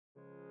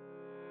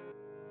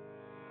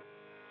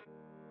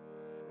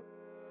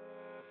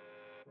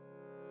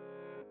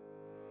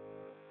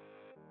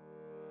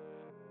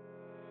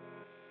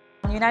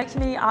United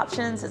Community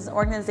Options is an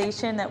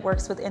organization that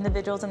works with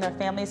individuals and their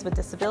families with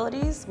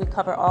disabilities. We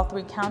cover all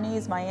 3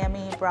 counties,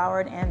 Miami,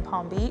 Broward, and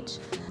Palm Beach.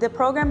 The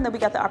program that we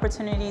got the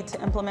opportunity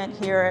to implement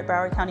here at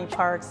Broward County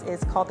Parks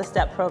is called the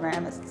STEP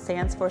program. It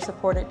stands for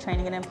Supported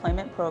Training and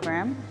Employment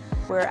Program.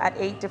 We're at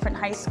 8 different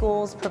high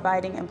schools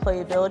providing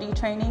employability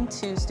training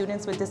to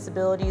students with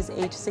disabilities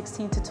aged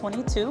 16 to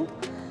 22.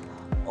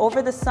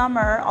 Over the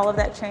summer, all of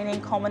that training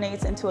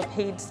culminates into a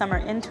paid summer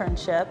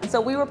internship.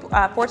 So we were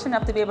fortunate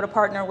enough to be able to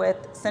partner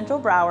with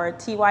Central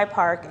Broward, TY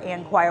Park,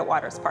 and Quiet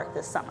Waters Park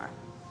this summer.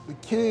 The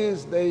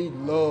kids, they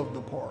love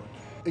the park.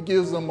 It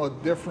gives them a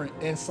different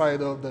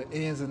insight of the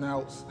ins and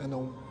outs and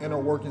the inner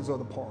workings of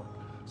the park.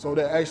 So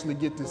they actually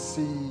get to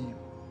see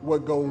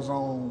what goes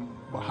on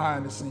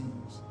behind the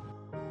scenes.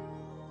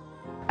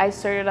 I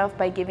started off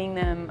by giving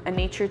them a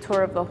nature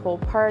tour of the whole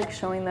park,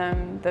 showing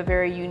them the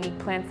very unique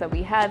plants that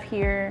we have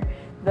here,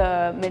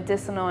 the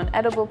medicinal and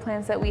edible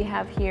plants that we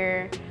have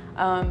here,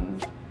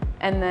 and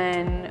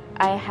then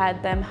I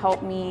had them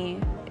help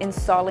me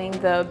installing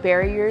the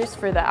barriers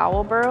for the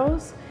owl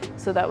burrows,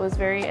 so that was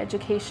very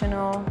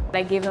educational.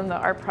 I gave them the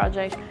art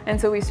project, and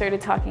so we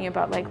started talking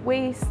about like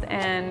waste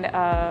and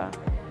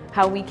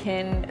how we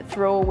can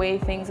throw away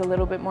things a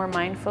little bit more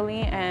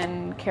mindfully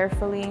and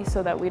carefully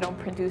so that we don't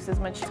produce as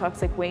much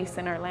toxic waste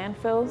in our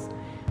landfills.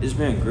 It's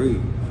been great.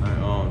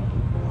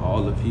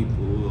 All the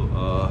people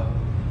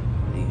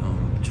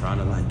trying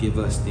to like give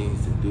us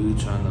things to do,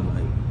 trying to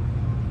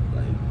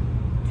like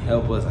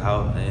help us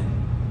out and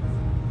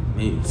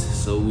maybe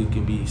so we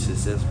can be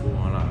successful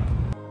on our.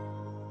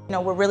 You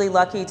know, we're really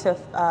lucky to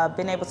have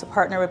been able to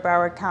partner with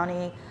Broward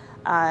County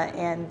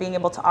and being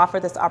able to offer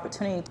this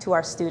opportunity to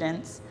our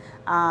students,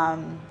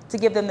 to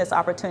give them this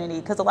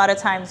opportunity, because a lot of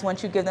times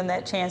once you give them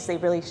that chance, they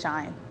really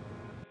shine.